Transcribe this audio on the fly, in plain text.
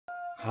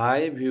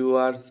Hi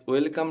viewers,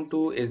 welcome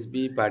to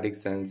SB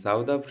Prediction.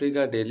 South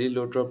Africa Daily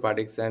Lotto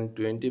Prediction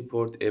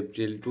 24th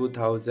April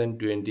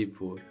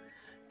 2024.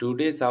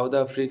 Today South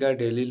Africa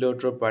Daily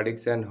Lotto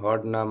Prediction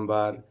hot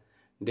number.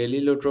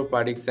 Daily Lotto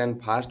Prediction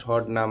first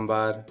hot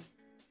number.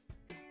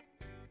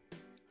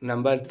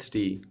 Number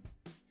 3.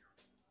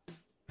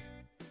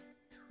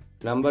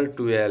 Number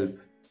 12.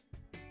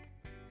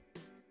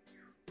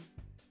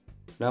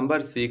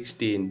 Number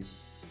 16.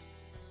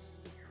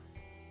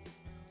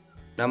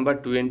 Number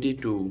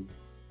 22.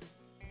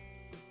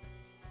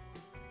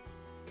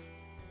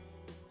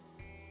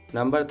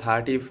 Number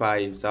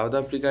 35. South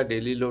Africa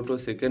Daily Lotto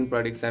second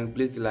prediction.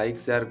 Please like,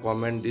 share,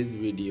 comment this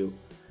video.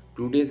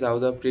 Today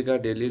South Africa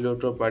Daily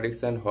Lotto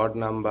prediction hot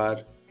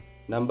number.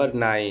 Number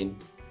 9.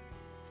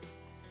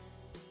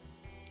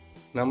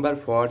 Number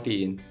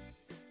 14.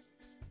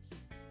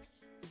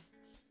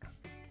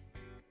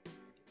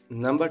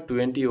 Number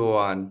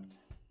 21.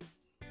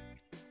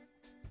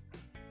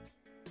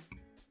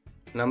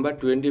 Number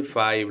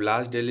 25.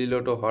 Last Daily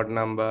Lotto hot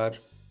number.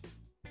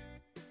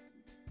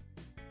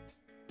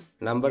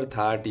 Number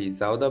 30.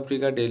 South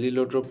Africa Daily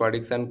Lotto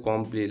prediction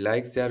complete.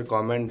 Like, share,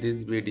 comment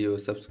this video.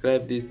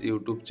 Subscribe this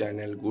YouTube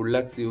channel. Good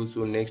luck. See you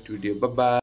soon next video. Bye bye.